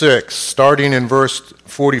6, starting in verse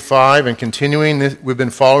 45 and continuing. We've been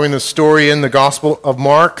following the story in the Gospel of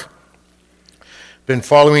Mark. Been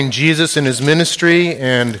following Jesus in his ministry,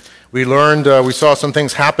 and we saw some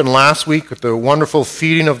things happen last week with the wonderful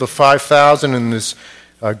feeding of the 5,000 and this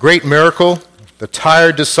great miracle. The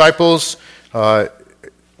tired disciples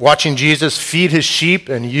watching Jesus feed his sheep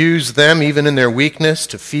and use them even in their weakness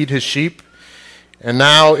to feed his sheep. And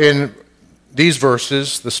now in these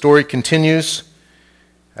verses, the story continues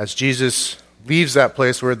as Jesus leaves that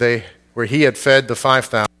place where he had fed the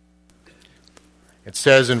 5,000. It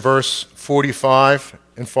says in verse 45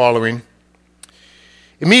 and following,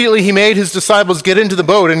 "Immediately he made his disciples get into the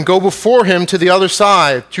boat and go before him to the other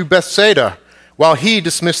side, to Bethsaida, while he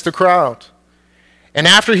dismissed the crowd. And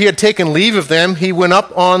after he had taken leave of them, he went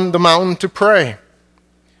up on the mountain to pray.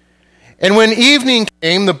 And when evening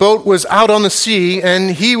came, the boat was out on the sea,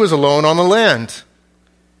 and he was alone on the land.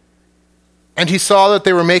 And he saw that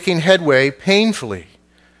they were making headway painfully,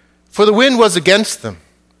 for the wind was against them.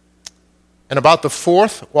 And about the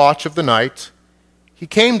 4th watch of the night, he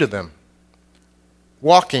came to them,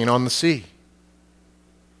 walking on the sea.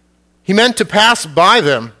 He meant to pass by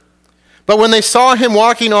them, but when they saw him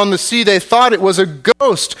walking on the sea, they thought it was a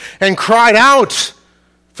ghost and cried out,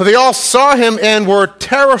 for they all saw him and were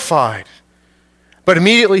terrified. But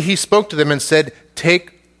immediately he spoke to them and said,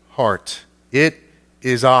 'Take heart, it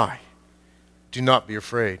is I. Do not be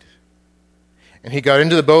afraid.' And he got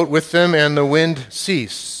into the boat with them, and the wind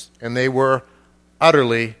ceased, and they were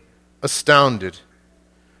utterly astounded.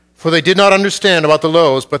 For they did not understand about the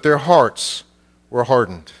loaves, but their hearts were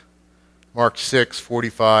hardened." Mark 6,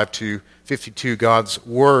 45 to 52, God's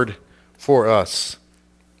word for us.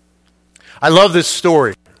 I love this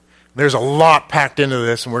story. There's a lot packed into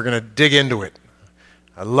this, and we're going to dig into it.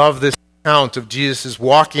 I love this account of Jesus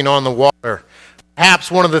walking on the water.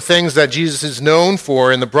 Perhaps one of the things that Jesus is known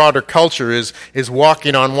for in the broader culture is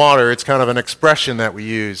walking on water. It's kind of an expression that we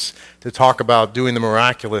use to talk about doing the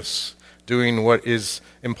miraculous, doing what is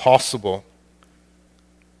impossible.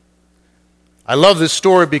 I love this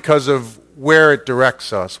story because of where it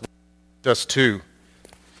directs us. Us too.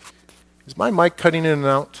 Is my mic cutting in and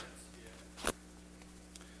out?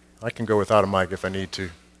 I can go without a mic if I need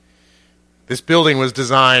to. This building was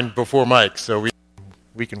designed before mics, so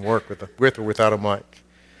we can work with or without a mic.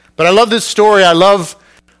 But I love this story. I love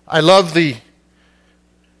the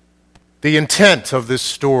intent of this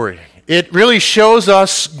story. It really shows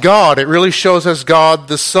us God. It really shows us God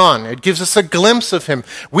the Son. It gives us a glimpse of him.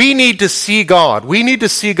 We need to see God. We need to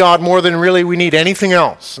see God more than really we need anything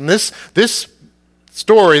else. And this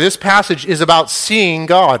story, this passage is about seeing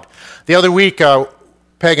God. The other week,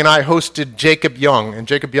 Peg and I hosted Jacob Young. And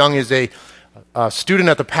Jacob Young is a student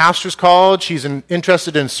at the Pastor's College. He's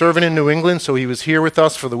interested in serving in New England, so he was here with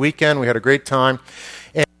us for the weekend. We had a great time.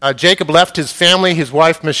 And Jacob left his family, his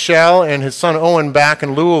wife Michelle, and his son Owen back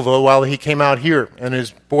in Louisville while he came out here. And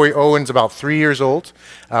his boy Owen's about 3 years old,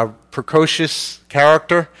 precocious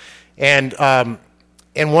character. And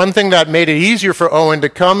one thing that made it easier for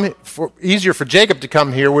easier for Jacob to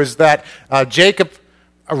come here was that Jacob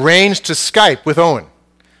arranged to Skype with Owen.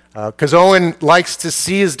 Because Owen likes to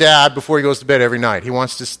see his dad before he goes to bed every night. He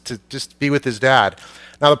wants to just be with his dad.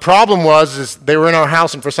 Now the problem was they were in our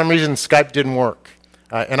house, and for some reason Skype didn't work.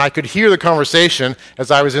 And I could hear the conversation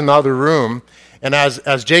as I was in the other room. And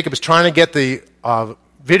as Jacob was trying to get the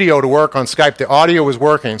video to work on Skype, the audio was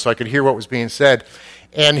working, so I could hear what was being said.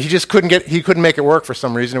 And he just couldn't make it work for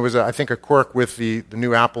some reason. It was, I think, a quirk with the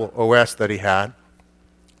new Apple OS that he had.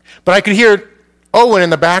 But I could hear Owen in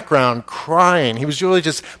the background crying. He was really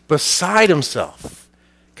just beside himself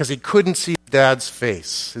because he couldn't see his dad's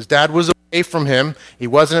face. His dad was away from him. He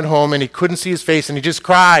wasn't at home, and he couldn't see his face, and he just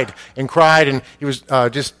cried, and he was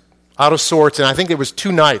just out of sorts. And I think it was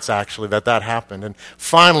 2 nights, actually, that happened. And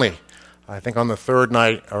finally, I think on the 3rd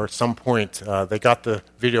night or at some point, they got the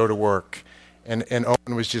video to work, and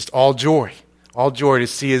Owen was just all joy to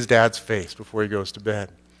see his dad's face before he goes to bed.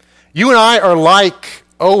 You and I are like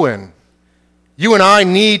Owen. You and I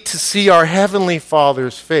need to see our Heavenly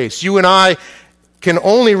Father's face. You and I can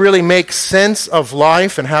only really make sense of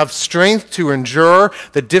life and have strength to endure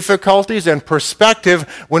the difficulties and perspective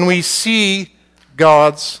when we see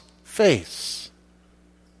God's face.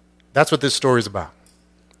 That's what this story is about.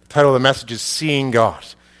 The title of the message is Seeing God.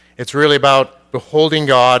 It's really about beholding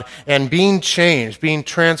God and being changed, being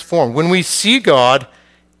transformed. When we see God,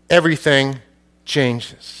 everything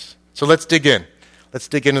changes. So let's dig in. let's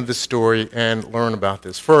dig into this story and learn about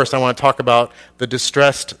this. First, I want to talk about the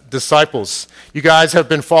distressed disciples. You guys have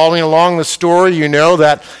been following along the story. You know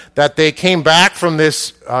that they came back from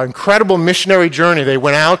this incredible missionary journey. They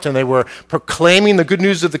went out and they were proclaiming the good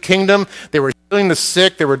news of the kingdom. They were healing the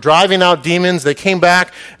sick. They were driving out demons. They came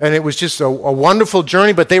back, and it was just a wonderful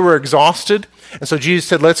journey, but they were exhausted. And so Jesus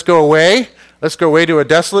said, let's go away. Let's go away to a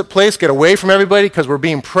desolate place, get away from everybody because we're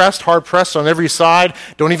being pressed, hard pressed on every side,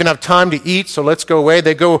 don't even have time to eat, so let's go away.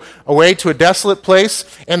 They go away to a desolate place,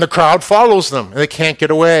 and the crowd follows them, and they can't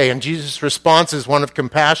get away. And Jesus' response is one of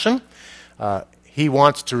compassion. He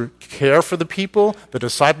wants to care for the people. The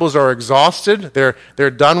disciples are exhausted.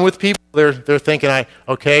 They're done with people. They're thinking,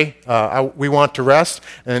 we want to rest.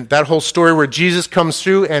 And that whole story where Jesus comes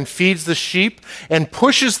through and feeds the sheep and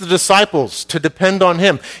pushes the disciples to depend on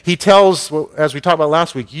him. He tells, as we talked about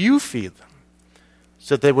last week, you feed them.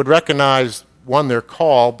 So that they would recognize, one, their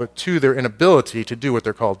call, but two, their inability to do what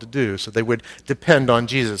they're called to do. So they would depend on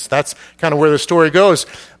Jesus. That's kind of where the story goes.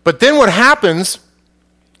 But then what happens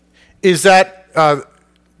is that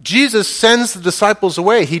Jesus sends the disciples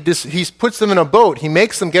away. He puts them in a boat. He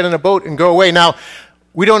makes them get in a boat and go away. Now,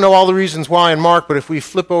 we don't know all the reasons why in Mark, but if we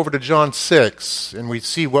flip over to John 6 and we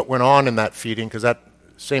see what went on in that feeding, because that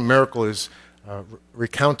same miracle is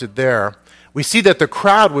recounted there, we see that the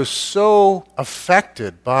crowd was so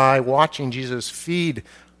affected by watching Jesus feed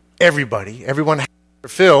everyone had their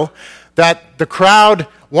fill, that the crowd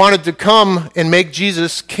wanted to come and make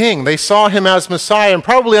Jesus king. They saw him as Messiah and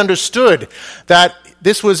probably understood that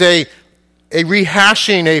this was a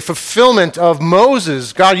rehashing, a fulfillment of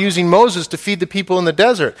Moses, God using Moses to feed the people in the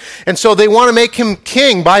desert. And so they want to make him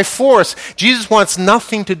king by force. Jesus wants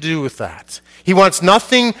nothing to do with that. He wants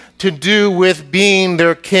nothing to do with being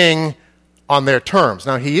their king on their terms.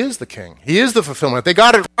 Now, he is the king. He is the fulfillment. They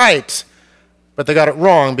got it right, but they got it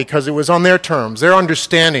wrong because it was on their terms, their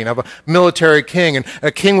understanding of a military king and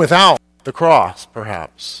a king without the cross,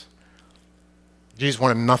 perhaps. Jesus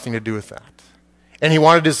wanted nothing to do with that. And he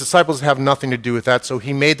wanted his disciples to have nothing to do with that, so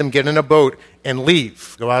he made them get in a boat and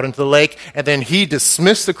leave, go out into the lake, and then he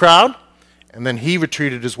dismissed the crowd, and then he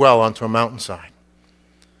retreated as well onto a mountainside.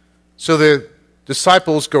 So the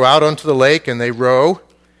disciples go out onto the lake and they row.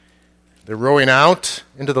 They're rowing out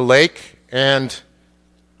into the lake, and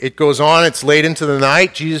it goes on. It's late into the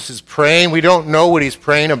night. Jesus is praying. We don't know what he's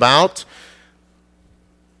praying about.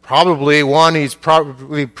 He's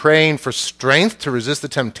probably praying for strength to resist the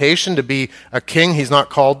temptation to be a king he's not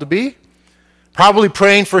called to be. Probably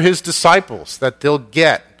praying for his disciples, that they'll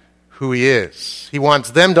get who he is. He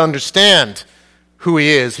wants them to understand who he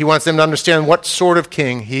is. He wants them to understand what sort of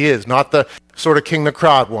king he is. Not the sort of king the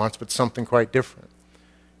crowd wants, but something quite different.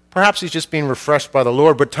 Perhaps he's just being refreshed by the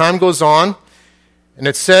Lord. But time goes on, and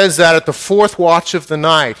it says that at the fourth watch of the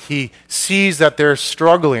night, he sees that they're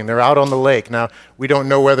struggling. They're out on the lake. Now, we don't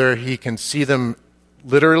know whether he can see them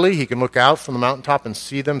literally. He can look out from the mountaintop and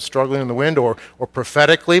see them struggling in the wind, or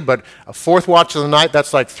prophetically. But a fourth watch of the night,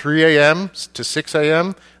 that's like 3 a.m. to 6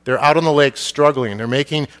 a.m. They're out on the lake struggling. They're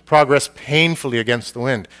making progress painfully against the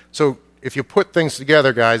wind. So if you put things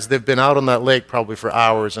together, guys, they've been out on that lake probably for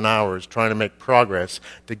hours and hours trying to make progress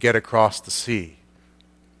to get across the sea.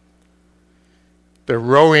 They're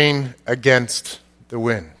rowing against the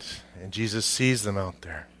wind, and Jesus sees them out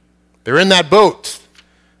there. They're in that boat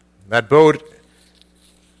that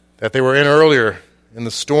they were in earlier in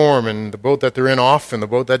the storm, and the boat that they're in often, the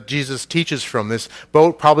boat that Jesus teaches from. This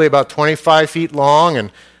boat probably about 25 feet long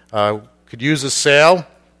and could use a sail,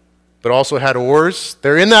 but also had oars.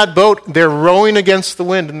 They're in that boat. They're rowing against the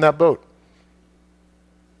wind in that boat.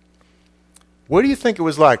 What do you think it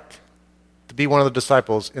was like to be one of the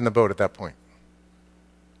disciples in the boat at that point?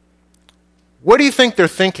 What do you think they're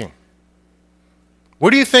thinking?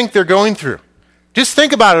 What do you think they're going through? Just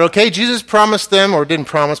think about it, okay? Jesus promised them, or didn't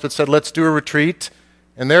promise, but said, let's do a retreat.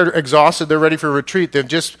 And they're exhausted. They're ready for a retreat. They've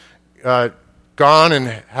just gone and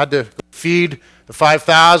had to feed the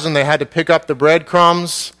 5,000. They had to pick up the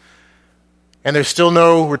breadcrumbs. And there's still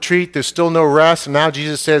no retreat. There's still no rest. And now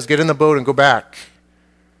Jesus says, get in the boat and go back.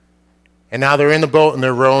 And now they're in the boat and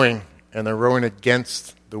they're rowing. And they're rowing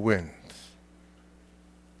against the wind.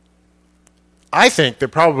 I think they're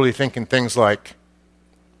probably thinking things like,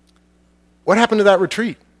 what happened to that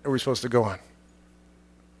retreat that we were supposed to go on?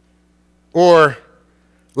 Or,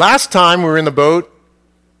 last time we were in the boat,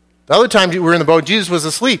 the other time we were in the boat, Jesus was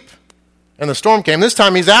asleep, and the storm came. This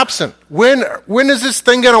time he's absent. When is this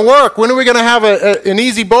thing going to work? When are we going to have an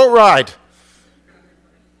easy boat ride?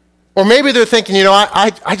 Or maybe they're thinking,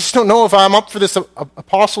 I just don't know if I'm up for this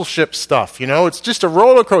apostleship stuff. It's just a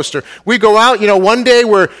roller coaster. We go out, one day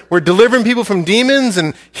we're delivering people from demons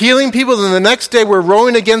and healing people, and the next day we're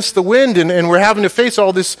rowing against the wind and we're having to face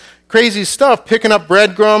all this crazy stuff, picking up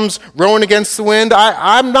breadcrumbs, rowing against the wind.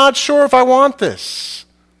 I'm not sure if I want this.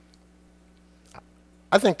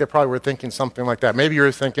 I think they probably were thinking something like that. Maybe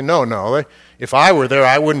you're thinking, no. If I were there,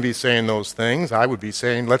 I wouldn't be saying those things. I would be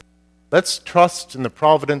saying, let's trust in the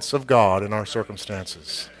providence of God in our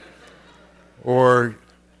circumstances. Or,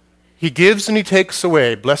 He gives and He takes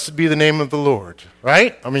away. Blessed be the name of the Lord.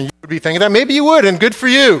 Right? I mean, you would be thinking that. Maybe you would, and good for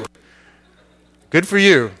you. Good for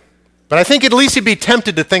you. But I think at least you'd be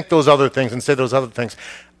tempted to think those other things and say those other things.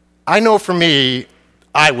 I know for me,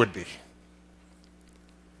 I would be.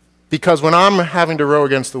 Because when I'm having to row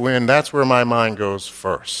against the wind, that's where my mind goes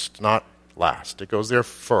first, not last. It goes there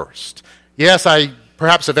first. Yes, I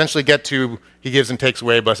perhaps eventually get to He gives and takes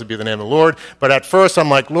away, blessed be the name of the Lord. But at first I'm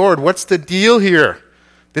like, Lord, what's the deal here?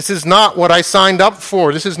 This is not what I signed up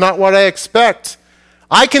for. This is not what I expect.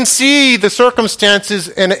 I can see the circumstances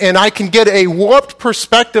and I can get a warped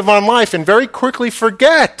perspective on life and very quickly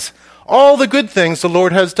forget all the good things the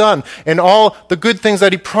Lord has done and all the good things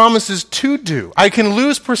that He promises to do. I can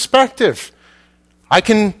lose perspective. I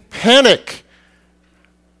can panic.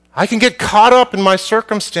 I can get caught up in my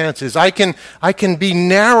circumstances. I can be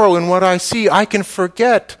narrow in what I see. I can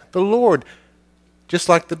forget the Lord, just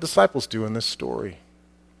like the disciples do in this story.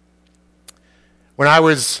 When I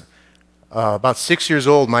was about 6 years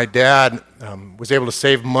old, my dad was able to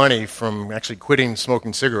save money from actually quitting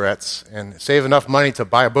smoking cigarettes and save enough money to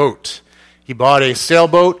buy a boat. He bought a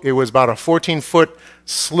sailboat. It was about a 14-foot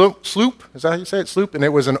sloop. Is that how you say it? Sloop. And it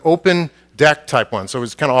was an open deck type one, so it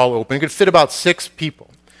was kind of all open. It could fit about 6 people.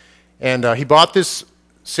 And he bought this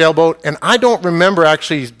sailboat, and I don't remember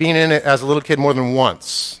actually being in it as a little kid more than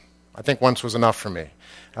once. I think once was enough for me.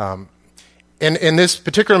 And this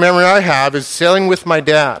particular memory I have is sailing with my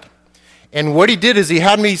dad. And what he did is he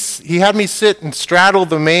had me sit and straddle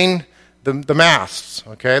the masts,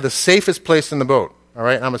 okay, the safest place in the boat. All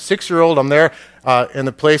right, I'm a 6-year-old. I'm there in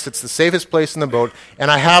the place. It's the safest place in the boat, and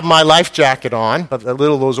I have my life jacket on, but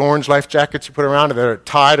those orange life jackets you put around that are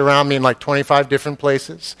tied around me in like 25 different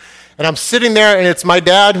places. And I'm sitting there, and it's my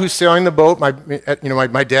dad who's sailing the boat. My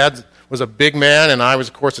dad was a big man, and I was,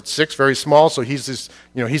 of course, at 6, very small. So he's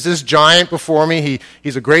this giant before me.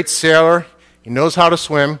 He's a great sailor. He knows how to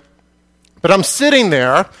swim. But I'm sitting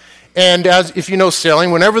there, and if you know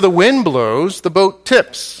sailing, whenever the wind blows, the boat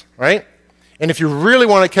tips, right? And if you really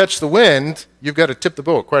want to catch the wind, you've got to tip the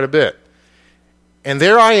boat quite a bit. And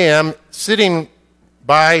there I am, sitting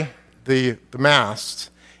by the mast,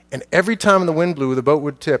 and every time the wind blew, the boat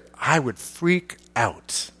would tip, I would freak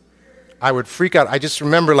out. I just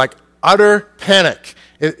remember like utter panic.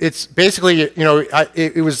 It's basically,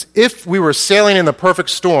 it was if we were sailing in the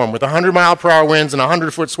perfect storm with 100-mile-per-hour winds and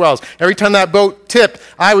 100-foot swells. Every time that boat tipped,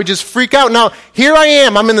 I would just freak out. Now, here I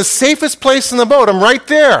am. I'm in the safest place in the boat. I'm right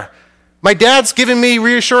there. My dad's giving me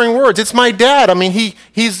reassuring words. It's my dad. I mean,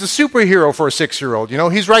 he's the superhero for a 6-year-old.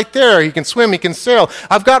 He's right there. He can swim. He can sail.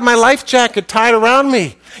 I've got my life jacket tied around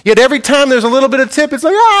me. Yet every time there's a little bit of tip, it's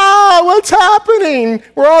like, what's happening?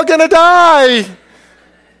 We're all going to die.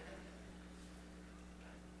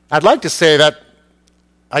 I'd like to say that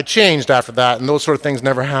I changed after that, and those sort of things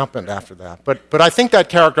never happened after that. But I think that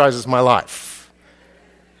characterizes my life.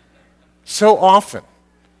 So often,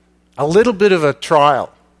 a little bit of a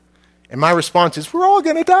trial, and my response is, we're all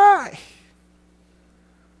going to die.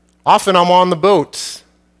 Often I'm on the boat.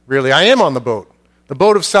 Really, I am on the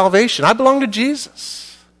boat of salvation. I belong to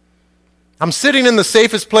Jesus. I'm sitting in the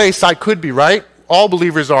safest place I could be, right? All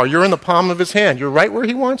believers are. You're in the palm of His hand. You're right where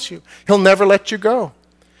He wants you. He'll never let you go.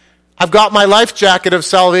 I've got my life jacket of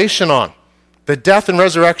salvation on, the death and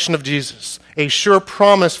resurrection of Jesus, a sure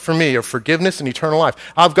promise for me of forgiveness and eternal life.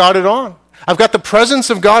 I've got it on. I've got the presence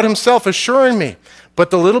of God Himself assuring me. But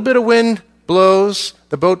the little bit of wind blows,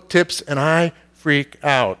 the boat tips, and I freak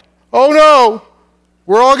out. Oh no,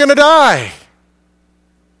 we're all going to die.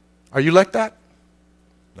 Are you like that?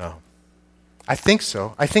 No. I think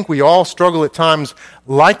so. I think we all struggle at times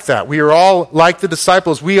like that. We are all like the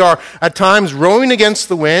disciples. We are at times rowing against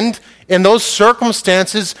the wind, and those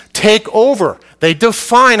circumstances take over. They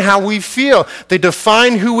define how we feel. They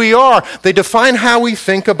define who we are. They define how we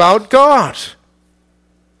think about God.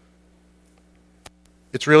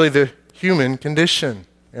 It's really the human condition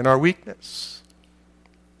and our weakness.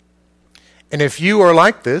 And if you are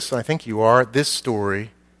like this, I think you are, this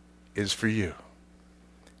story is for you.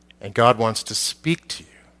 And God wants to speak to you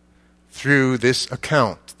through this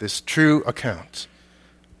account, this true account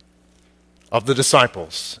of the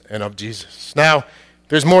disciples and of Jesus. Now,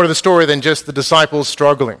 there's more to the story than just the disciples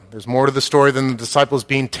struggling. There's more to the story than the disciples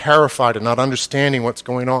being terrified and not understanding what's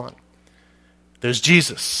going on. There's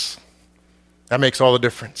Jesus. That makes all the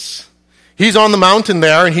difference. He's on the mountain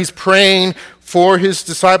there, and he's praying for his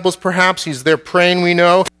disciples, perhaps. He's there praying, we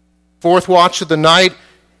know. Fourth watch of the night,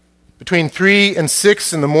 between 3 and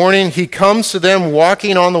 6 in the morning, he comes to them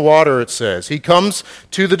walking on the water, it says. He comes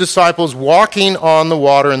to the disciples walking on the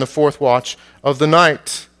water in the fourth watch of the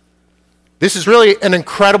night. This is really an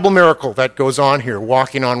incredible miracle that goes on here,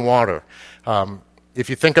 walking on water. If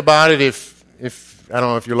you think about it, if I don't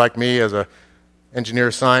know if you're like me as a engineer,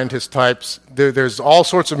 scientist types, there's all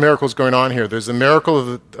sorts of miracles going on here. There's a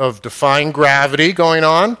miracle of defying gravity going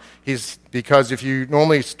on. Because if you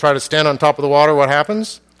normally try to stand on top of the water, what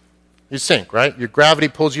happens? You sink, right? Your gravity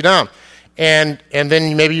pulls you down. And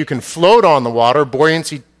then maybe you can float on the water.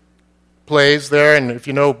 Buoyancy plays there, and if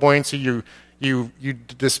you know buoyancy, you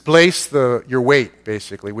displace your weight,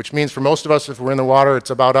 basically, which means for most of us, if we're in the water, it's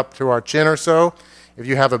about up to our chin or so. If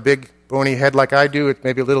you have a big bony head like I do, it's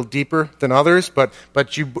maybe a little deeper than others, but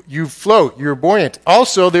you float, you're buoyant.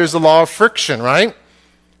 Also, there's the law of friction, right?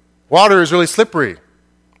 Water is really slippery,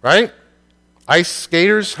 right? Ice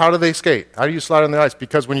skaters, how do they skate? How do you slide on the ice?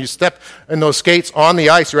 Because when you step in those skates on the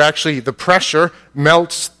ice, the pressure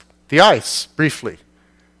melts the ice briefly.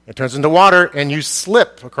 It turns into water, and you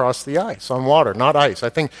slip across the ice on water, not ice. I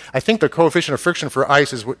think the coefficient of friction for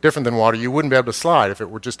ice is different than water. You wouldn't be able to slide if it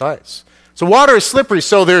were just ice. So water is slippery,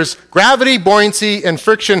 so there's gravity, buoyancy, and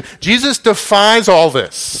friction. Jesus defies all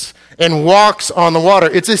this and walks on the water.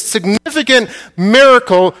 It's a significant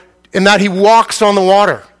miracle in that he walks on the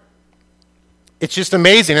water. It's just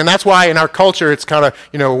amazing, and that's why in our culture it's kind of,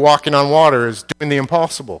 walking on water is doing the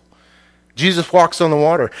impossible. Jesus walks on the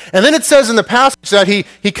water. And then it says in the passage that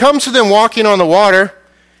he comes to them walking on the water,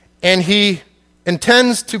 and he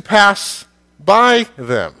intends to pass by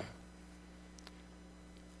them.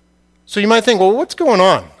 So you might think, well, what's going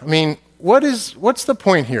on? I mean, what's the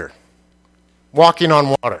point here? Walking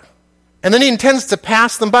on water. And then he intends to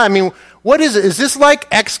pass them by. I mean, what is it? Is this like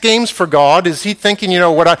X Games for God? Is he thinking,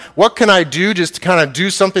 what can I do just to kind of do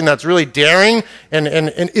something that's really daring? And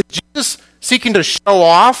is Jesus seeking to show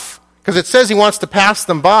off? Because it says he wants to pass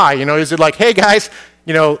them by. Is it like, hey guys,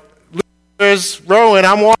 there's Rowan,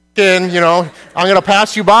 I'm walking, I'm going to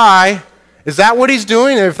pass you by. Is that what he's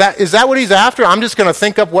doing? Is that what he's after? I'm just going to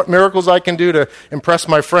think up what miracles I can do to impress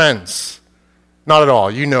my friends. Not at all.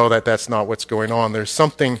 You know that that's not what's going on. There's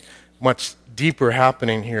something much deeper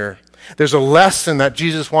happening here. There's a lesson that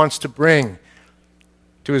Jesus wants to bring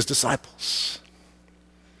to his disciples.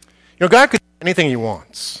 God could do anything he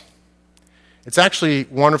wants. It's actually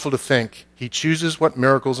wonderful to think he chooses what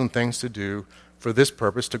miracles and things to do for this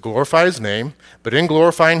purpose, to glorify his name, but in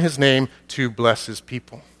glorifying his name, to bless his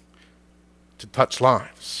people, to touch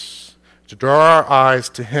lives, to draw our eyes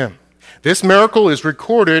to him. This miracle is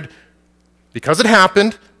recorded because it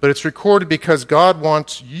happened, but it's recorded because God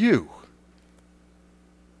wants you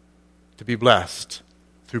to be blessed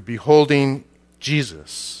through beholding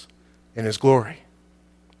Jesus in his glory.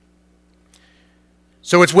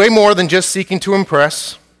 So it's way more than just seeking to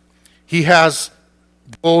impress. He has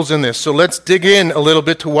goals in this. So let's dig in a little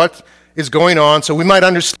bit to what is going on so we might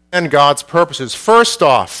understand God's purposes. First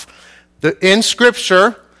off, in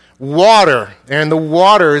Scripture, water and the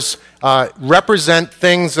waters represent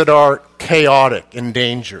things that are chaotic and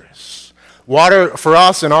dangerous. Water, for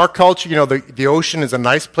us in our culture, the ocean is a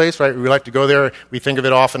nice place, right? We like to go there. We think of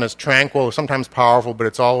it often as tranquil, sometimes powerful, but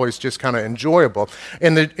it's always just kind of enjoyable.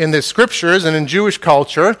 In the Scriptures and in Jewish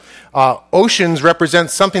culture, oceans represent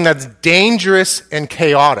something that's dangerous and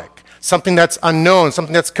chaotic. Something that's unknown,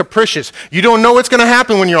 something that's capricious. You don't know what's going to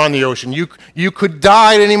happen when you're on the ocean. You could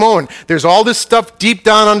die at any moment. There's all this stuff deep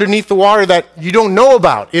down underneath the water that you don't know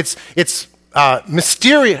about. It's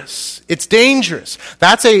mysterious. It's dangerous.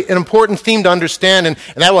 That's an important theme to understand, and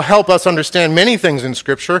that will help us understand many things in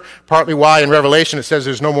Scripture. Partly why in Revelation it says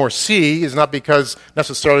there's no more sea is not because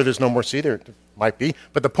necessarily there's no more sea. There might be.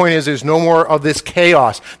 But the point is there's no more of this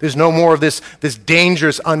chaos. There's no more of this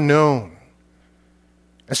dangerous unknown.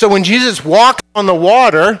 And so when Jesus walks on the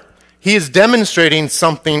water, he is demonstrating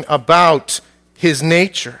something about his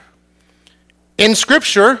nature. In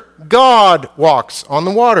Scripture, God walks on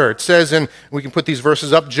the water. It says, and we can put these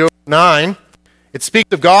verses up, Job 9. It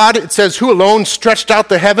speaks of God. It says, who alone stretched out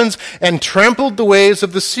the heavens and trampled the waves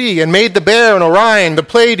of the sea and made the Bear and Orion, the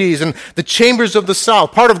Pleiades, and the chambers of the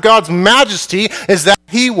south. Part of God's majesty is that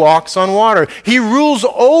he walks on water. He rules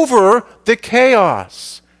over the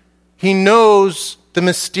chaos. He knows the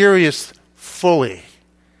mysterious fully.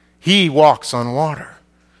 He walks on water.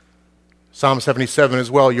 Psalm 77 as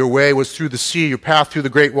well. Your way was through the sea, your path through the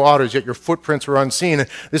great waters, yet your footprints were unseen.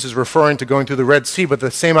 This is referring to going through the Red Sea, but the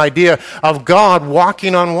same idea of God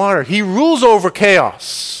walking on water. He rules over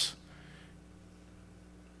chaos.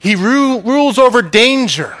 He rules over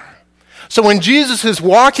danger. So when Jesus is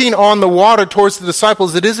walking on the water towards the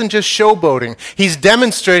disciples, it isn't just showboating. He's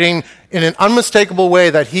demonstrating in an unmistakable way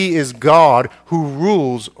that he is God who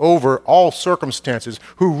rules over all circumstances,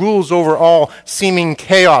 who rules over all seeming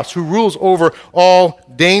chaos, who rules over all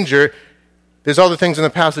danger. There's other things in the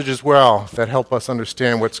passage as well that help us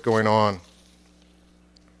understand what's going on.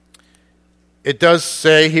 It does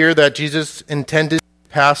say here that Jesus intended to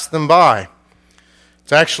pass them by.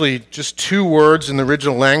 It's actually just two words in the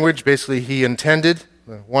original language. Basically, he intended,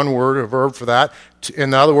 one word, a verb for that,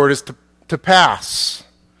 and the other word is to pass.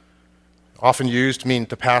 Often used to mean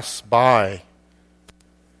to pass by.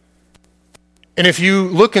 And if you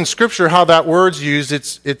look in Scripture how that word's used,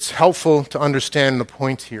 it's helpful to understand the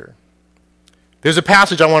point here. There's a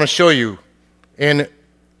passage I want to show you in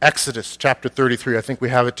Exodus chapter 33. I think we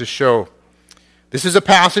have it to show. This is a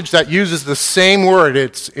passage that uses the same word.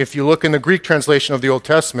 If you look in the Greek translation of the Old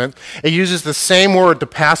Testament, it uses the same word to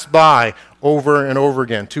pass by over and over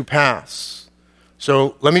again, to pass.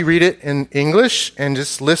 So let me read it in English and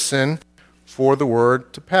just listen for the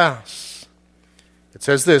word to pass. It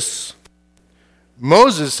says this: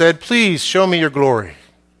 Moses said, "Please show me your glory."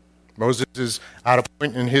 Moses is at a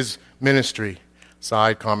point in his ministry.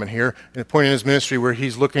 Side comment here, and a point in his ministry where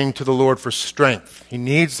he's looking to the Lord for strength. He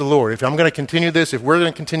needs the Lord. If I'm going to continue this, if we're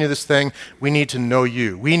going to continue this thing, we need to know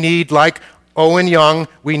you. We need, like Owen Young,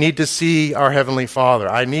 we need to see our Heavenly Father.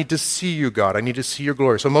 I need to see you, God. I need to see your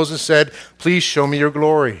glory. So Moses said, "Please show me your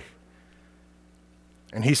glory."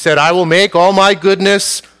 And he said, "I will make all my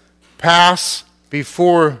goodness pass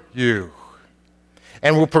before you,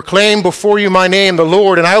 and will proclaim before you my name, the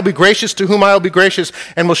Lord, and I will be gracious to whom I will be gracious,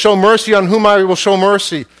 and will show mercy on whom I will show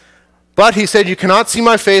mercy. But," he said, "you cannot see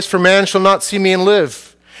my face, for man shall not see me and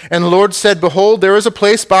live." And the Lord said, "Behold, there is a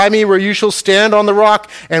place by me where you shall stand on the rock,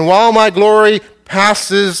 and while my glory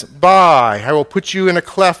passes by, I will put you in a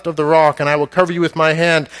cleft of the rock, and I will cover you with my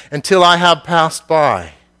hand until I have passed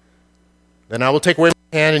by. Then I will take away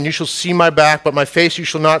my hand, and you shall see my back, but my face you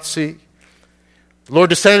shall not see." The Lord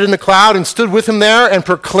descended in the cloud and stood with him there and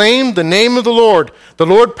proclaimed the name of the Lord. The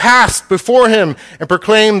Lord passed before him and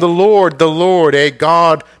proclaimed, the Lord, a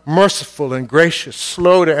God merciful and gracious,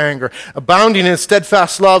 slow to anger, abounding in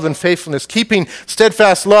steadfast love and faithfulness, keeping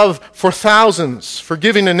steadfast love for thousands,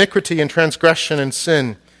 forgiving iniquity and transgression and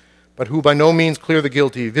sin, but who by no means clear the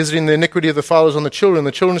guilty, visiting the iniquity of the fathers on the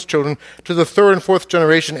children's children, to the third and fourth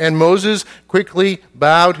generation. And Moses quickly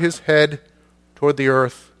bowed his head toward the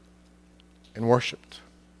earth and worshipped.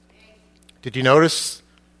 Did you notice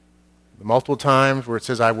the multiple times where it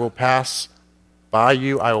says, "I will pass by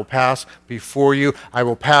you, I will pass before you, I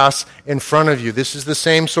will pass in front of you"? This is the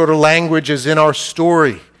same sort of language as in our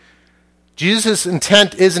story. Jesus'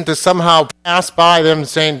 intent isn't to somehow pass by them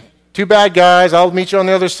saying, "Too bad, guys, I'll meet you on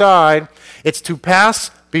the other side." It's to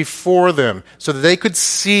pass before them so that they could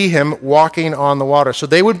see him walking on the water, so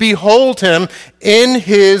they would behold him in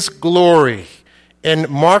his glory. In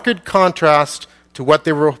marked contrast to what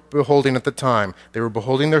they were beholding at the time. They were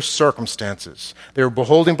beholding their circumstances. They were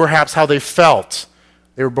beholding perhaps how they felt.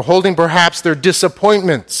 They were beholding perhaps their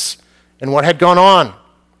disappointments and what had gone on.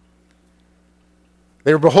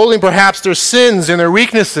 They were beholding perhaps their sins and their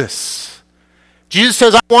weaknesses. Jesus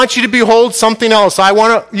says, "I want you to behold something else. I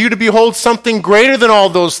want you to behold something greater than all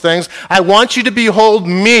those things. I want you to behold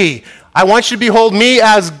me. I want you to behold me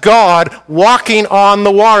as God walking on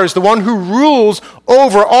the waters, the one who rules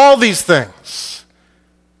over all these things."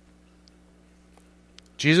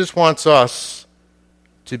 Jesus wants us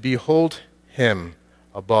to behold him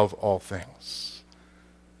above all things.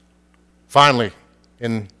 Finally,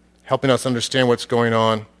 in helping us understand what's going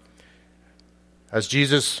on, as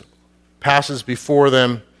Jesus passes before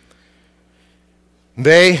them,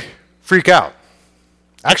 they freak out.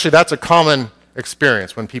 Actually, that's a common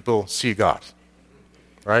experience when people see God,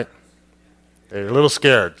 right? They're a little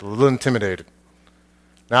scared, a little intimidated.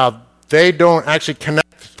 Now, they don't actually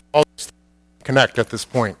connect at this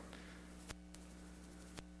point.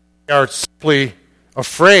 They are simply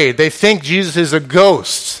afraid. They think Jesus is a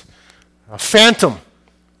ghost, a phantom,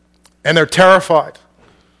 and they're terrified.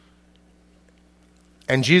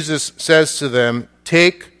 And Jesus says to them,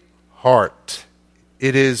 "Take heart,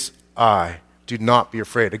 it is I. Do not be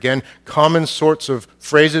afraid." Again, common sorts of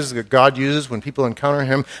phrases that God uses when people encounter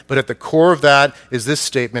him, but at the core of that is this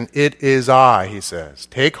statement, "It is I," he says.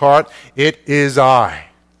 "Take heart, it is I.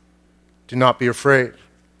 Do not be afraid."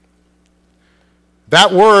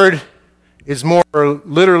 That word is more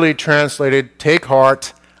literally translated, take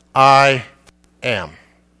heart, I am.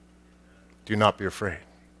 Do not be afraid.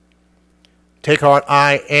 Take heart,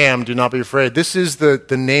 I am, do not be afraid. This is the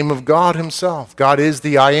name of God himself. God is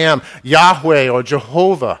the I am. Yahweh or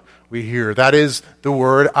Jehovah, we hear. That is the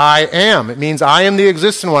word I am. It means I am the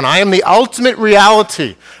existent one. I am the ultimate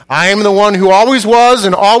reality. I am the one who always was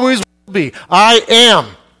and always will be. I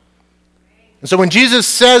am. And so when Jesus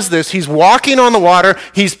says this, he's walking on the water,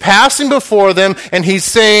 he's passing before them, and he's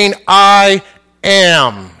saying, I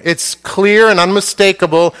am. It's clear and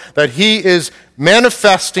unmistakable that he is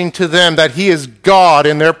manifesting to them that he is God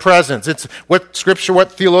in their presence. It's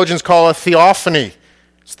what theologians call a theophany.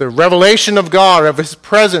 It's the revelation of God, of his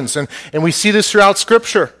presence. And we see this throughout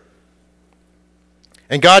Scripture.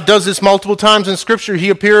 And God does this multiple times in Scripture. He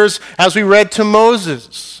appears, as we read, to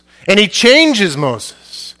Moses. And he changes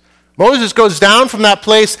Moses. Moses goes down from that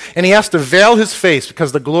place and he has to veil his face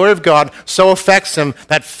because the glory of God so affects him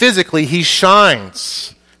that physically he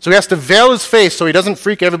shines. So he has to veil his face so he doesn't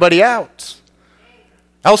freak everybody out.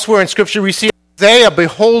 Elsewhere in Scripture we see Isaiah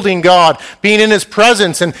beholding God, being in his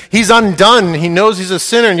presence, and he's undone. He knows he's a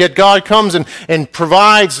sinner, and yet God comes and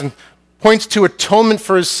provides and points to atonement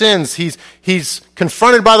for his sins. He's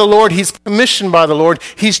confronted by the Lord. He's commissioned by the Lord.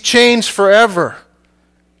 He's changed forever.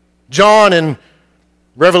 John in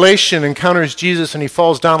Revelation encounters Jesus and he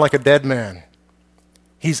falls down like a dead man.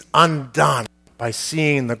 He's undone by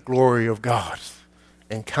seeing the glory of God,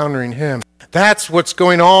 encountering him. That's what's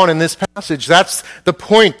going on in this passage. That's the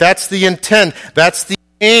point. That's the intent. That's the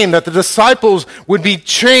aim, that the disciples would be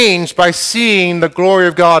changed by seeing the glory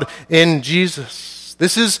of God in Jesus.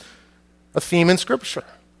 This is a theme in Scripture.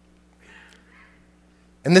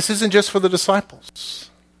 And this isn't just for the disciples.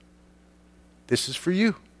 This is for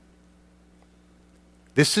you.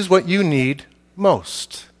 This is what you need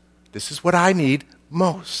most. This is what I need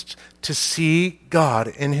most, to see God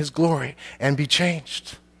in his glory and be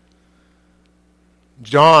changed.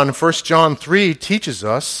 1 John 3 teaches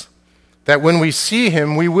us that when we see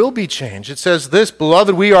him, we will be changed. It says this,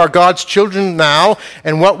 Beloved, we are God's children now,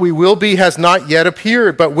 and what we will be has not yet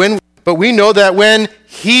appeared. But we know that when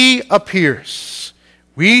he appears,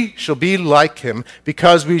 we shall be like him,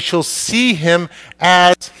 because we shall see him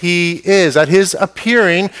as he is. At his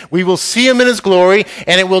appearing, we will see him in his glory,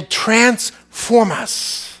 and it will transform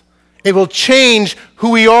us. It will change who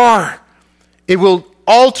we are. It will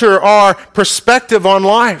alter our perspective on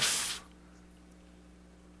life.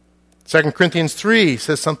 2 Corinthians 3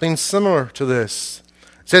 says something similar to this.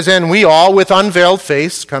 It says, and we all with unveiled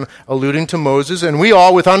face, kind of alluding to Moses, and we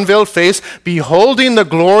all with unveiled face, beholding the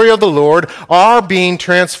glory of the Lord, are being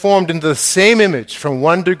transformed into the same image from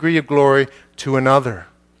one degree of glory to another.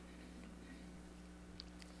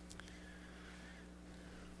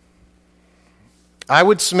 I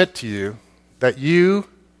would submit to you that you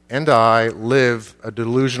and I live a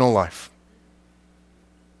delusional life.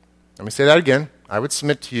 Let me say that again. I would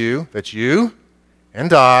submit to you that you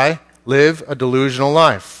and I live a delusional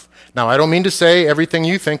life. Now, I don't mean to say everything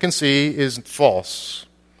you think and see is false.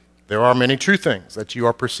 There are many true things that you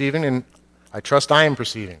are perceiving, and I trust I am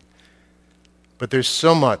perceiving. But there's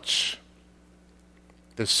so much.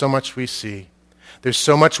 There's so much we see. There's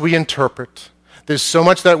so much we interpret. There's so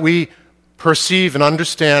much that we perceive and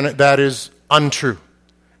understand that is untrue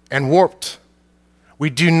and warped. We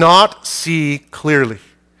do not see clearly.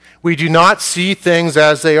 We do not see things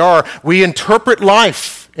as they are. We interpret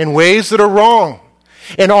life in ways that are wrong.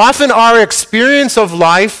 And often our experience of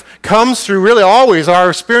life comes through, really always, our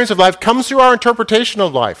experience of life comes through our interpretation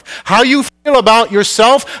of life. How you feel about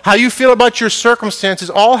yourself, how you feel about your circumstances,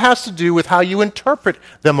 all has to do with how you interpret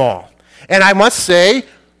them all. And I must say,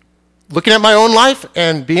 looking at my own life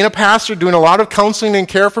and being a pastor, doing a lot of counseling and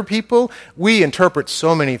care for people, we interpret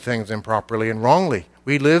so many things improperly and wrongly.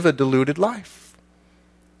 We live a deluded life.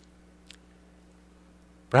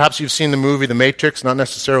 Perhaps you've seen the movie The Matrix, not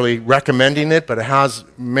necessarily recommending it, but it has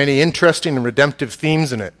many interesting and redemptive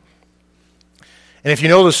themes in it. And if you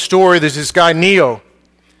know the story, there's this guy, Neo,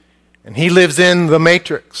 and he lives in the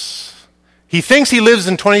Matrix. He thinks he lives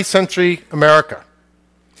in 20th century America.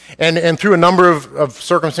 And through a number of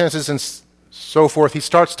circumstances and so forth, he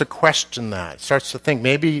starts to question that. He starts to think,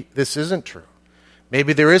 maybe this isn't true.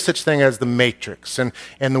 Maybe there is such thing as the Matrix. And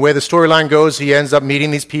the way the storyline goes, he ends up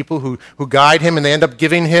meeting these people who guide him, and they end up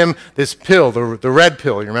giving him this pill, the red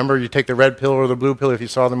pill. You remember, you take the red pill or the blue pill if you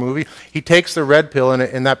saw the movie? He takes the red pill,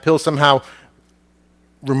 and that pill somehow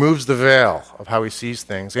removes the veil of how he sees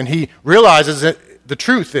things. And he realizes that the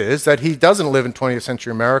truth is that he doesn't live in 20th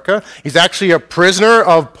century America. He's actually a prisoner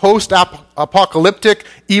of post-apocalyptic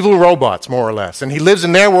evil robots, more or less. And he lives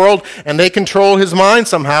in their world, and they control his mind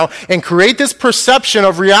somehow and create this perception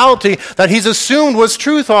of reality that he's assumed was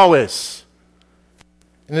truth always.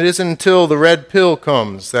 And it isn't until the red pill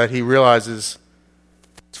comes that he realizes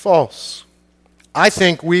it's false. I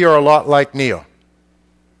think we are a lot like Neo.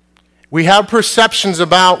 We have perceptions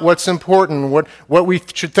about what's important, what we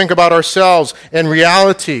should think about ourselves and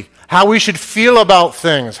reality, how we should feel about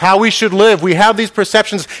things, how we should live. We have these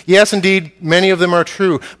perceptions. Yes, indeed, many of them are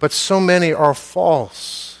true, but so many are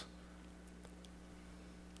false.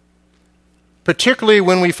 Particularly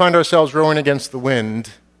when we find ourselves rowing against the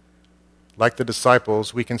wind, like the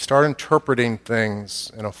disciples, we can start interpreting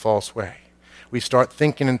things in a false way. We start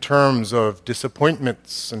thinking in terms of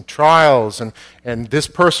disappointments and trials and this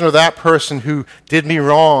person or that person who did me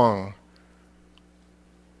wrong.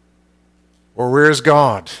 Or where's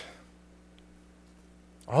God?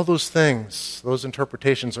 All those things, those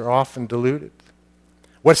interpretations are often diluted.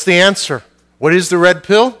 What's the answer? What is the red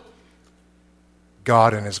pill?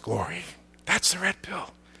 God in his glory. That's the red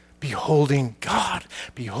pill. Beholding God,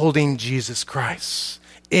 beholding Jesus Christ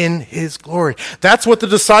in his glory. That's what the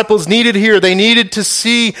disciples needed here. They needed to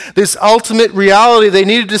see this ultimate reality. They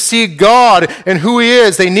needed to see God and who he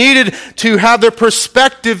is. They needed to have their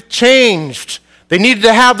perspective changed. They needed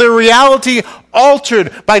to have their reality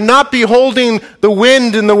altered by not beholding the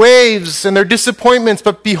wind and the waves and their disappointments,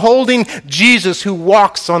 but beholding Jesus who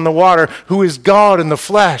walks on the water, who is God in the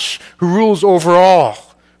flesh, who rules over all,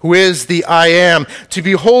 who is the I am. To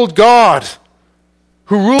behold God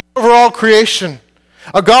who rules over all creation.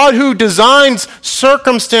 A God who designs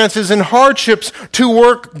circumstances and hardships to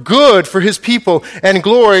work good for his people and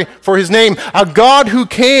glory for his name. A God who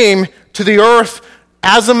came to the earth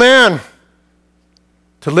as a man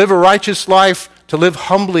to live a righteous life, to live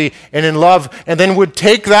humbly and in love, and then would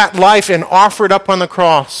take that life and offer it up on the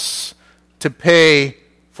cross to pay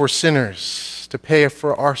for sinners, to pay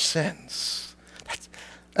for our sins.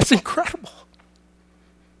 That's incredible.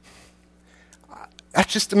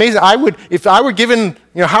 That's just amazing. If I were given,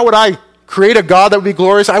 how would I create a God that would be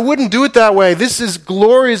glorious? I wouldn't do it that way. This is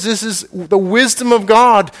glorious. This is the wisdom of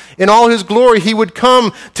God in all his glory. He would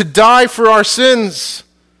come to die for our sins.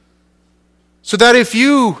 So that if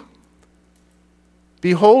you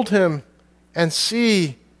behold him and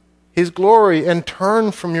see his glory and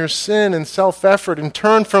turn from your sin and self-effort and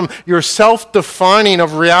turn from your self-defining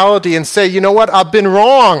of reality and say, you know what, I've been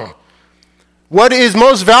wrong. What is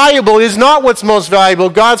most valuable is not what's most valuable.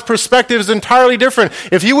 God's perspective is entirely different.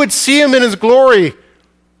 If you would see him in his glory,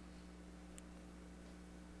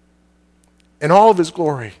 in all of his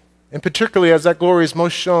glory, and particularly as that glory is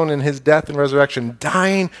most shown in his death and resurrection,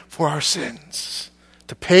 dying for our sins,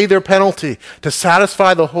 to pay their penalty, to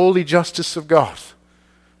satisfy the holy justice of God.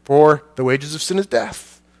 For the wages of sin is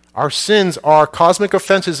death. Our sins are cosmic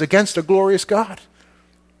offenses against a glorious God.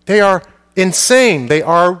 They are insane. They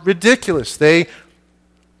are ridiculous. They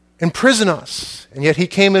imprison us. And yet he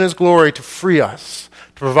came in his glory to free us,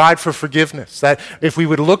 to provide for forgiveness. That if we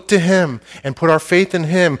would look to him and put our faith in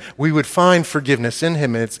him, we would find forgiveness in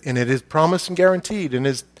him. And it is promised and guaranteed in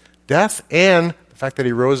his death and the fact that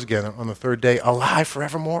he rose again on the third day, alive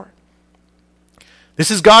forevermore. This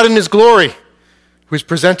is God in his glory who is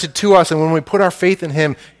presented to us. And when we put our faith in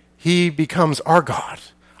him, he becomes our God.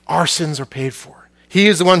 Our sins are paid for. He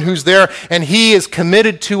is the one who's there, and he is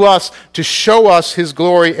committed to us to show us his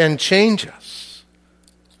glory and change us.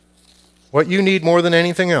 What you need more than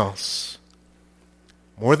anything else,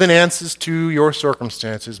 more than answers to your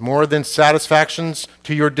circumstances, more than satisfactions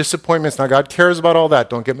to your disappointments. Now, God cares about all that,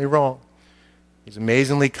 don't get me wrong. He's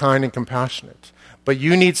amazingly kind and compassionate. But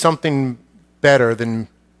you need something better than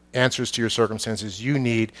answers to your circumstances. You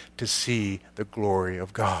need to see the glory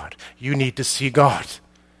of God. You need to see God.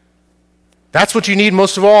 That's what you need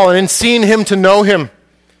most of all. And in seeing him, to know him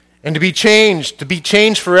and to be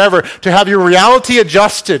changed forever, to have your reality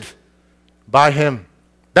adjusted by him.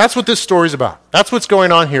 That's what this story's about. That's what's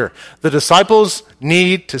going on here. The disciples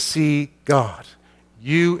need to see God.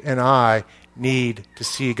 You and I need to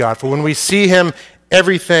see God. For when we see him,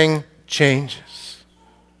 everything changes.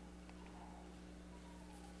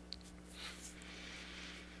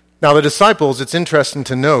 Now the disciples, it's interesting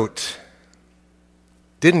to note,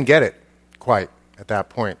 didn't get it quite at that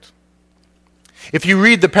point. If you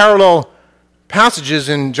read the parallel passages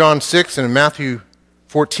in John 6 and in Matthew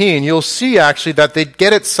 14, you'll see actually that they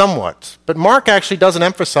get it somewhat. But Mark actually doesn't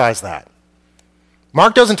emphasize that.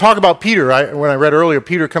 Mark doesn't talk about Peter. When I read earlier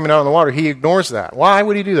Peter coming out on the water, he ignores that. Why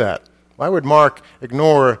would he do that? Why would Mark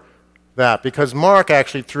ignore that because Mark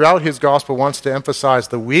actually, throughout his gospel, wants to emphasize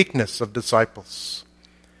the weakness of disciples.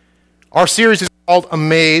 Our series is called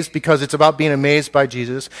Amazed because it's about being amazed by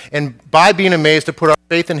Jesus, and by being amazed to put our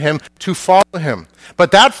faith in him, to follow him.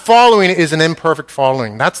 But that following is an imperfect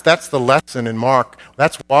following. That's the lesson in Mark.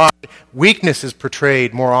 That's why weakness is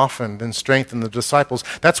portrayed more often than strength in the disciples.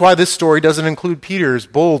 That's why this story doesn't include Peter's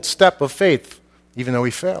bold step of faith, even though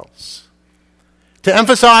he fails. To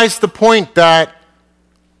emphasize the point that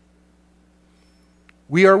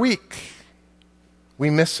we are weak. We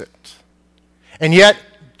miss it. And yet,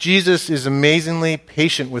 Jesus is amazingly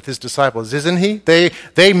patient with his disciples, isn't he?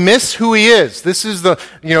 They miss who he is. This is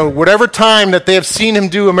whatever time that they have seen him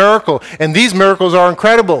do a miracle, and these miracles are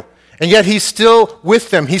incredible. And yet he's still with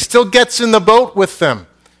them. He still gets in the boat with them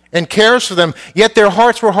and cares for them. Yet their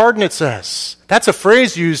hearts were hardened, it says. That's a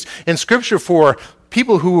phrase used in Scripture for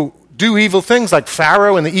people who do evil things like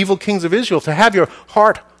Pharaoh and the evil kings of Israel. To have your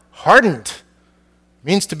heart hardened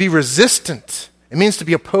means to be resistant. It means to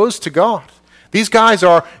be opposed to God. These guys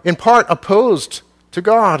are, in part, opposed to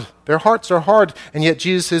God. Their hearts are hard, and yet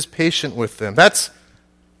Jesus is patient with them. That's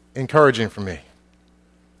encouraging for me.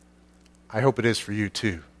 I hope it is for you,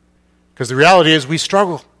 too. Because the reality is we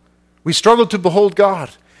struggle. We struggle to behold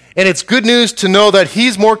God. And it's good news to know that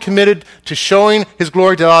he's more committed to showing his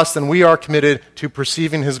glory to us than we are committed to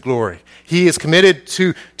perceiving his glory. He is committed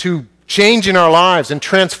to changing our lives and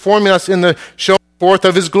transforming us in the showing forth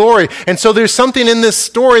of his glory. And so there's something in this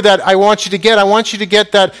story that I want you to get. I want you to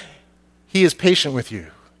get that he is patient with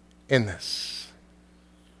you in this.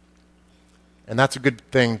 And that's a good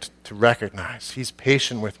thing to recognize. He's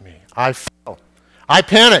patient with me. I fail. I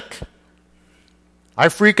panic. I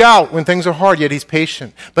freak out when things are hard, yet he's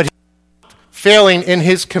patient. But he's not failing in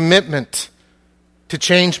his commitment to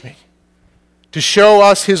change me, to show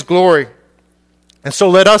us his glory. And so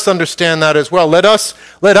let us understand that as well. Let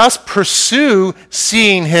us pursue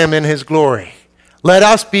seeing him in his glory. Let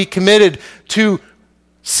us be committed to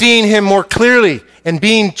seeing him more clearly and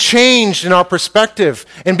being changed in our perspective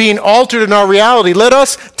and being altered in our reality. Let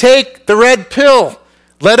us take the red pill.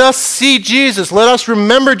 Let us see Jesus. Let us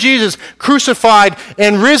remember Jesus crucified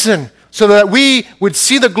and risen so that we would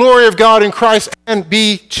see the glory of God in Christ and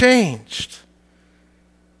be changed.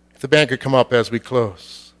 If the band could come up as we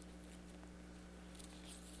close.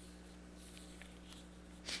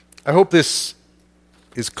 I hope this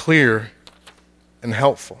is clear and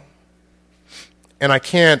helpful. And I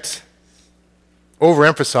can't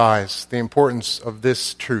overemphasize the importance of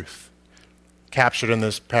this truth captured in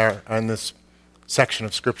this section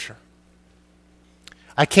of Scripture.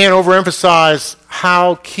 I can't overemphasize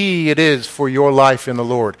how key it is for your life in the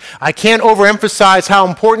Lord. I can't overemphasize how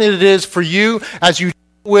important it is for you as you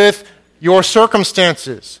deal with your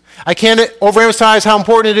circumstances. I can't overemphasize how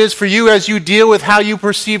important it is for you as you deal with how you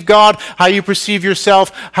perceive God, how you perceive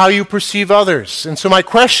yourself, how you perceive others. And so my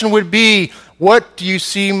question would be, what do you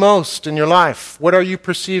see most in your life? What are you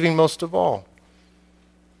perceiving most of all?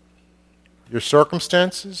 Your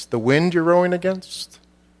circumstances, the wind you're rowing against,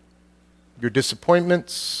 your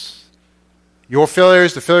disappointments, your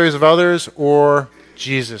failures, the failures of others, or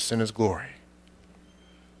Jesus in his glory?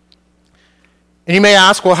 And you may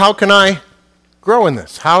ask, well, how can I grow in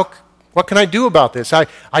this? What can I do about this?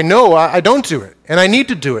 I know I don't do it, and I need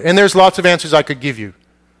to do it. And there's lots of answers I could give you.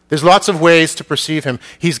 There's lots of ways to perceive him.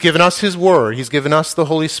 He's given us his word. He's given us the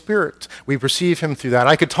Holy Spirit. We perceive him through that.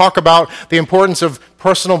 I could talk about the importance of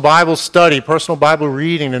personal Bible study, personal Bible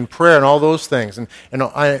reading, and prayer, and all those things.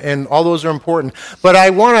 And all those are important. But I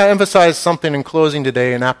want to emphasize something in closing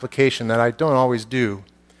today, an application that I don't always do.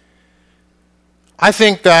 I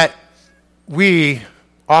think that we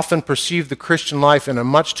often perceive the Christian life in a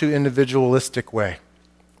much too individualistic way.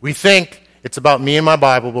 We think it's about me and my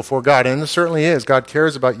Bible before God, and it certainly is. God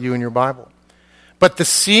cares about you and your Bible. But the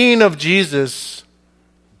seeing of Jesus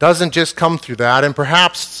doesn't just come through that, and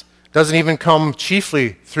perhaps doesn't even come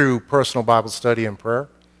chiefly through personal Bible study and prayer.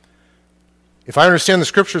 If I understand the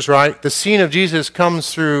Scriptures right, the seeing of Jesus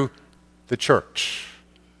comes through the church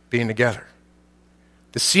being together.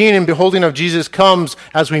 The seeing and beholding of Jesus comes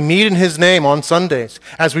as we meet in his name on Sundays,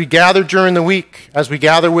 as we gather during the week, as we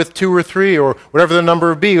gather with 2 or 3 or whatever the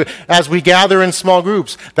number be, as we gather in small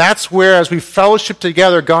groups. That's where, as we fellowship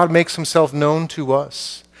together, God makes himself known to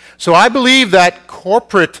us. So I believe that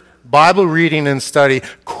corporate Bible reading and study,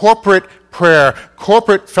 corporate prayer,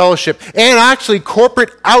 corporate fellowship, and actually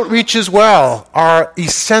corporate outreach as well are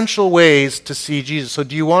essential ways to see Jesus. So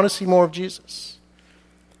do you want to see more of Jesus?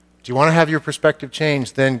 Do you want to have your perspective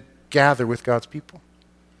changed? Then gather with God's people.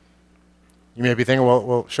 You may be thinking,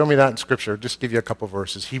 well, show me that in Scripture. Just give you a couple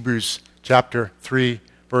verses. Hebrews chapter 3,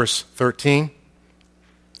 verse 13.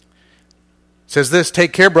 says this,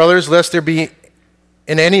 "Take care, brothers, lest there be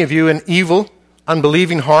in any of you an evil,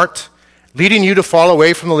 unbelieving heart, leading you to fall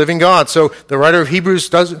away from the living God." So the writer of Hebrews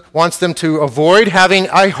wants them to avoid having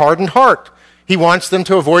a hardened heart. He wants them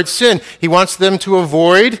to avoid sin. He wants them to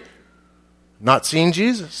avoid not seeing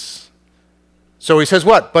Jesus. So he says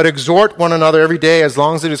what? "But exhort one another every day as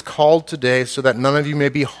long as it is called today, so that none of you may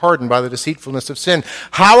be hardened by the deceitfulness of sin."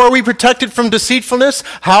 How are we protected from deceitfulness?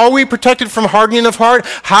 How are we protected from hardening of heart?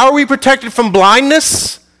 How are we protected from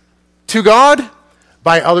blindness to God?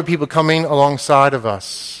 By other people coming alongside of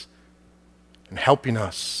us and helping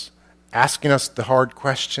us, asking us the hard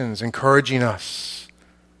questions, encouraging us,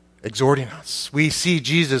 exhorting us. We see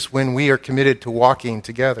Jesus when we are committed to walking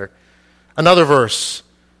together. Another verse,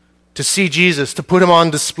 to see Jesus, to put him on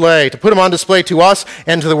display to us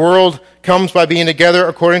and to the world comes by being together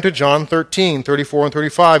according to John 13, 34 and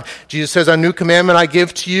 35. Jesus says, "A new commandment I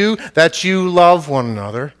give to you, that you love one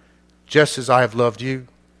another, just as I have loved you.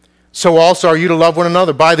 So also are you to love one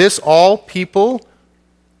another. By this all people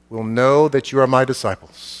will know that you are my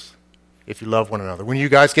disciples, if you love one another." When you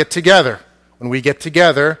guys get together, when we get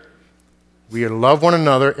together, we are to love one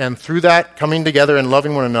another, and through that coming together and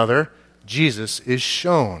loving one another, Jesus is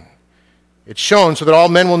shown. It's shown so that all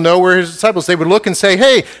men will know we're his disciples. They would look and say,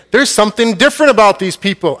 "Hey, there's something different about these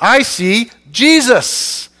people. I see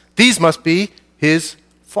Jesus. These must be his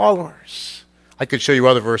followers." I could show you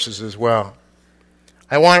other verses as well.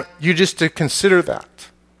 I want you just to consider that.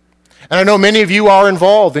 And I know many of you are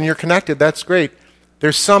involved and you're connected. That's great.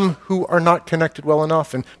 There's some who are not connected well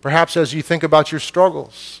enough. And perhaps as you think about your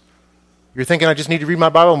struggles, you're thinking, "I just need to read my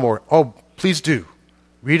Bible more." Oh, please do.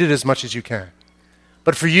 Read it as much as you can.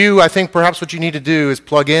 But for you, I think perhaps what you need to do is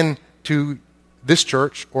plug in to this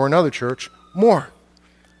church or another church more.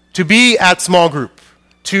 To be at small group,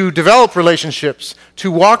 to develop relationships,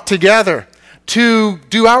 to walk together, to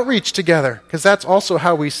do outreach together, because that's also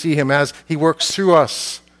how we see him as he works through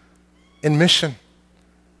us in mission.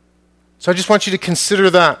 So I just want you to consider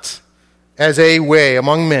that as a way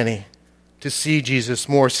among many to see Jesus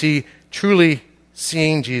more. See, truly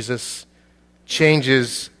seeing Jesus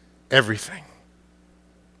changes everything.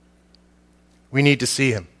 We need to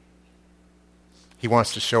see him. He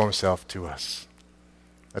wants to show himself to us.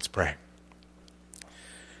 Let's pray.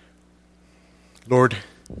 Lord,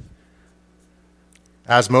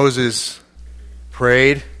 as Moses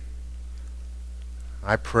prayed,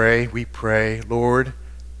 we pray, Lord,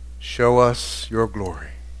 show us your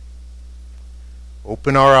glory.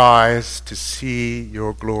 Open our eyes to see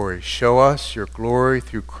your glory. Show us your glory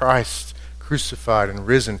through Christ crucified and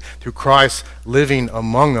risen, through Christ living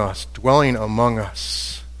among us, dwelling among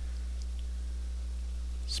us,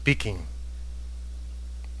 speaking,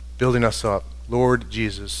 building us up. Lord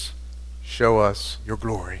Jesus, show us your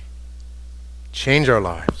glory. Change our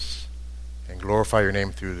lives and glorify your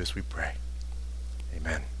name through this, we pray.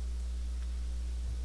 Amen.